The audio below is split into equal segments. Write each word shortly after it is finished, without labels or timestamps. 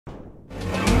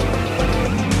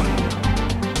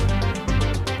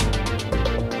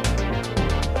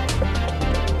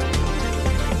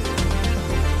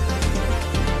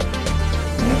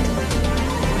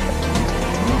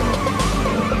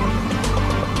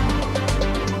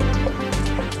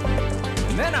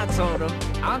told them,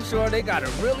 I'm sure they got a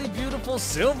really beautiful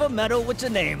silver medal with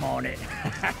your name on it.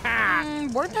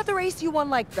 Weren't that the race you won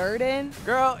like third in?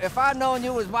 Girl, if I'd known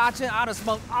you was watching, I'd have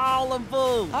smoked all them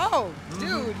fools. Oh,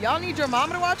 dude, y'all need your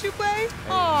mama to watch you play?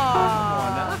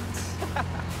 Aww.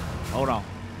 Hold on.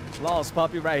 Lost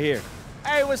puppy right here.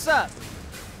 Hey, what's up?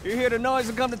 You hear the noise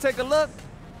and come to take a look?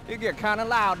 It get kind of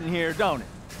loud in here, don't it?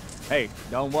 Hey,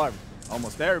 don't worry.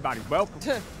 Almost everybody's welcome.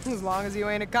 As long as you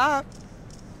ain't a cop.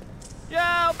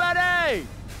 Yo, Betty!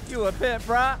 You a pet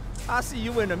prop? I'll see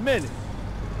you in a minute.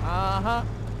 Uh-huh.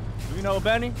 You know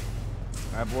Benny?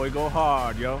 That boy go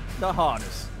hard, yo. The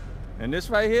hardest. And this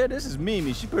right here, this is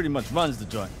Mimi. She pretty much runs the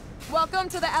joint. Welcome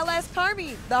to the LS Car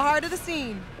Meet, the heart of the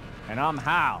scene. And I'm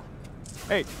Hal.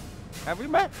 Hey, have we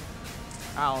met?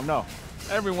 I don't know.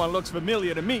 Everyone looks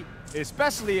familiar to me,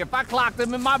 especially if I clocked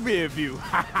him in my rear view.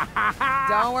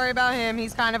 Don't worry about him,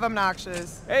 he's kind of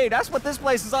obnoxious. Hey, that's what this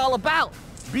place is all about.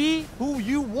 Be who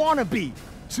you wanna be.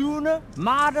 Tuner,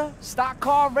 modder, stock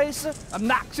car racer,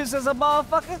 obnoxious as a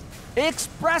motherfucker.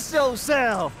 Express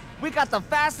yourself. We got the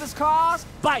fastest cars,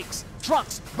 bikes,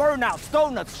 trucks, burnouts,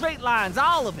 donuts, straight lines,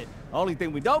 all of it. Only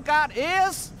thing we don't got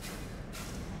is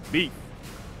beef.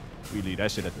 We leave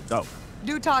that shit at the door.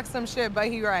 Do talk some shit, but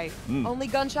he right. Only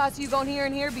gunshots you gon' hear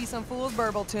in here be some fool's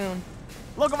burble tune.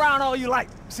 Look around all you like.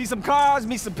 See some cars,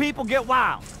 meet some people, get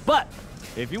wild. But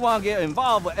if you want to get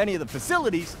involved with any of the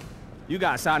facilities, you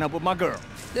gotta sign up with my girl.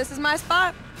 This is my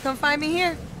spot. Come find me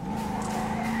here.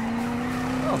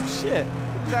 Oh shit,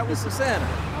 that was Susanna.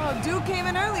 Oh, dude came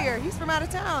in earlier. He's from out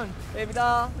of town. Baby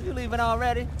doll, you leaving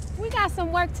already? We got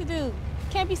some work to do.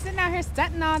 Can't be sitting out here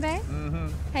stunting all day.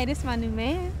 Hey, this my new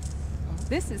man.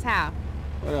 This is Hal.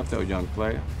 What up, though, young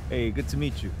player? Hey, good to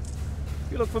meet you.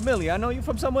 You look familiar. I know you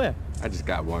from somewhere. I just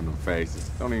got one of them faces.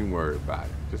 Don't even worry about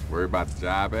it. Just worry about the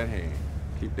job at hand.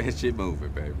 Keep that shit moving,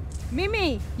 baby.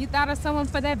 Mimi, you thought of someone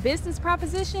for that business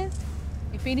proposition?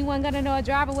 If anyone gonna know a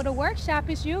driver with a workshop,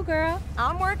 it's you, girl.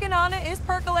 I'm working on it. It's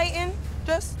percolating.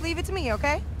 Just leave it to me,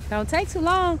 okay? Don't take too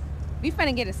long. We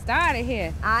finna get it started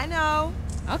here. I know.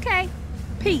 Okay.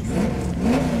 Peace.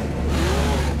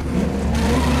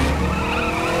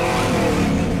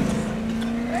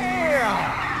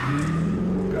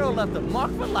 Girl left a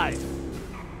mark for life.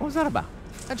 What was that about?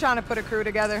 I'm trying to put a crew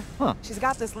together. Huh. She's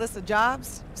got this list of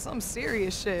jobs. Some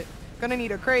serious shit. Gonna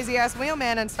need a crazy-ass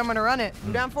wheelman and someone to run it.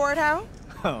 You down for it, Hal?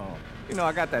 Oh, you know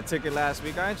I got that ticket last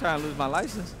week. I ain't trying to lose my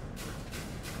license.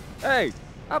 Hey,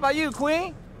 how about you,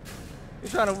 Queen? You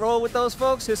trying to roll with those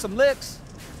folks, hit some licks?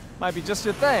 Might be just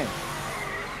your thing.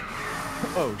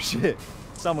 Oh, shit.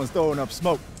 Someone's throwing up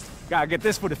smoke. Gotta get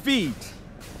this for the feed.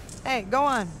 Hey, go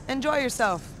on. Enjoy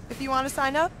yourself. If you want to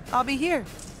sign up, I'll be here.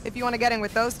 If you want to get in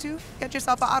with those two, get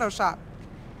yourself an auto shop.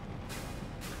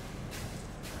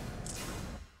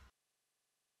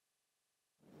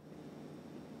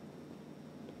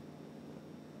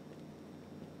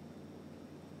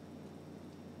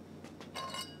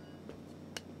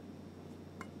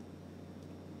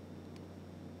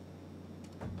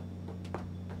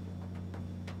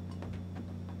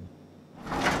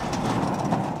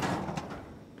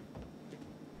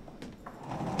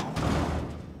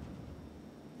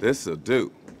 This'll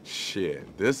do.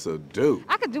 Shit, this'll do.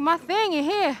 I could do my thing in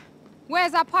here.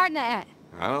 Where's our partner at?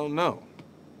 I don't know.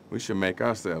 We should make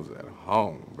ourselves at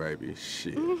home, baby.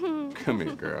 Shit. Come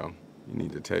here, girl. You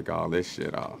need to take all this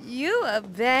shit off. You a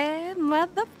bad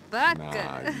motherfucker.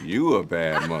 Nah, you a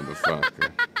bad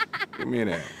motherfucker. Give me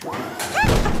that.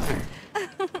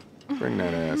 Bring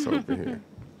that ass over here.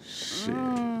 Shit,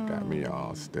 got me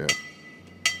all stiff.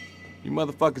 You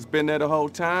motherfuckers been there the whole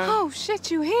time? Oh,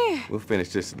 shit, you here. We'll finish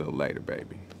this a little later,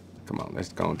 baby. Come on,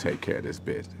 let's go and take care of this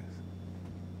business.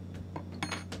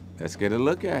 Let's get a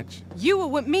look at you. You were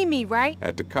with Mimi, right?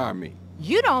 At the car meet.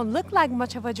 You don't look like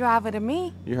much of a driver to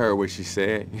me. You heard what she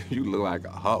said? You look like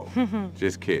a hoe.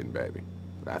 Just kidding, baby.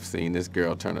 But I've seen this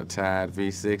girl turn a tired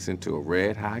V6 into a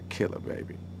red-hot killer,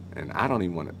 baby. And I don't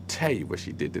even want to tell you what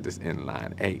she did to this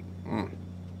inline 8.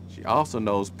 She also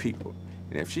knows people.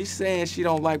 And if she's saying she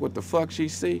don't like what the fuck she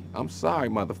see, I'm sorry,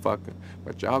 motherfucker,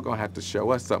 but y'all gonna have to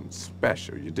show us something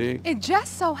special, you dig? It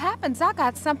just so happens I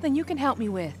got something you can help me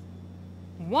with.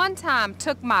 One time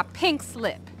took my pink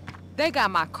slip. They got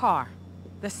my car.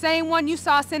 The same one you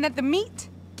saw sitting at the meet.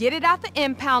 Get it out the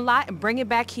impound lot and bring it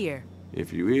back here.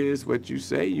 If you is what you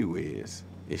say you is,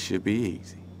 it should be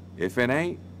easy. If it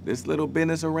ain't, this little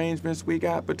business arrangements we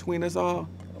got between us all,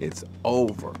 it's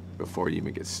over before you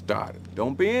even get started.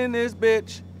 Don't be in this,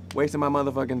 bitch. Wasting my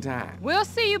motherfucking time. We'll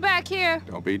see you back here.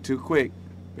 Don't be too quick.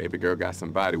 Baby girl got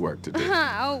some body work to do.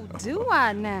 Oh, do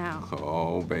I now?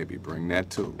 Oh, baby, bring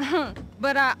that too.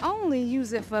 But I only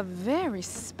use it for very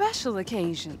special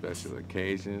occasions. Special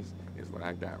occasions is what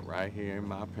I got right here in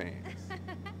my pants.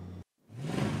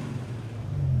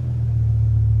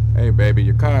 Hey, baby,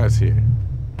 your car's here.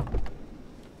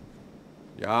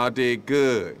 Y'all did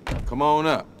good. Come on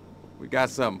up. We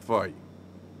got something for you.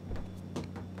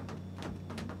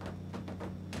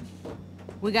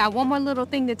 We got one more little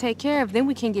thing to take care of, then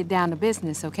we can get down to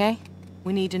business, okay?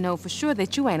 We need to know for sure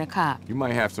that you ain't a cop. You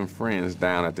might have some friends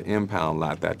down at the impound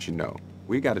lot that you know.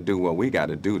 We gotta do what we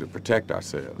gotta do to protect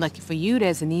ourselves. Lucky for you,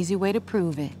 there's an easy way to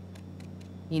prove it.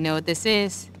 You know what this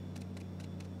is?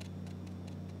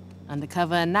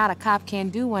 Undercover or not, a cop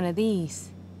can't do one of these.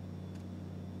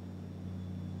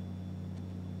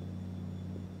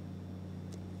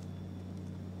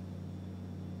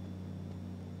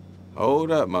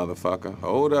 Hold up, motherfucker.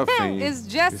 Hold up, fiend. It's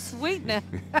just sweetener.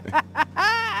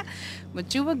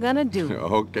 What you were gonna do.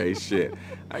 Okay, shit.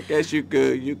 I guess you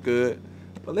good.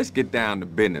 But let's get down to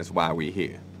business while we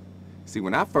here. See,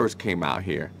 when I first came out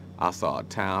here, I saw a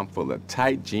town full of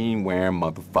tight jean-wearing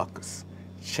motherfuckers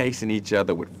chasing each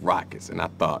other with rockets, and I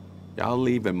thought, y'all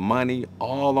leaving money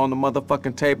all on the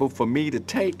motherfucking table for me to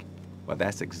take? Well,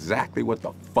 that's exactly what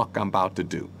the fuck I'm about to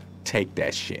do. Take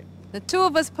that shit. The two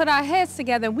of us put our heads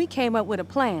together and we came up with a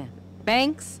plan.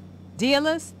 Banks,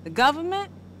 dealers, the government,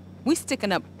 we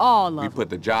sticking up all of We them.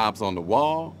 put the jobs on the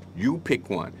wall, you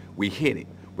pick one. We hit it.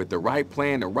 With the right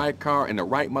plan, the right car, and the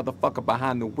right motherfucker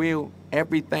behind the wheel,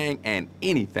 everything and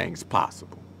anything's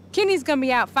possible. Kenny's gonna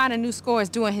be out finding new scores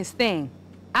doing his thing.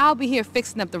 I'll be here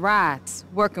fixing up the rides,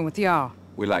 working with y'all.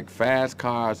 We like fast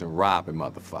cars and robbing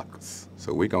motherfuckers.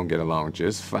 So we gonna get along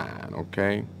just fine,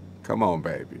 okay? Come on,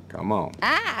 baby, come on.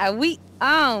 Ah, we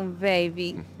on,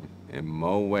 baby. In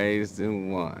more ways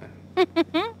than one.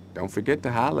 Don't forget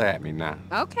to holler at me now.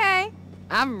 Okay,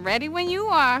 I'm ready when you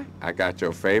are. I got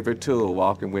your favorite tool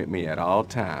walking with me at all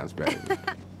times, baby.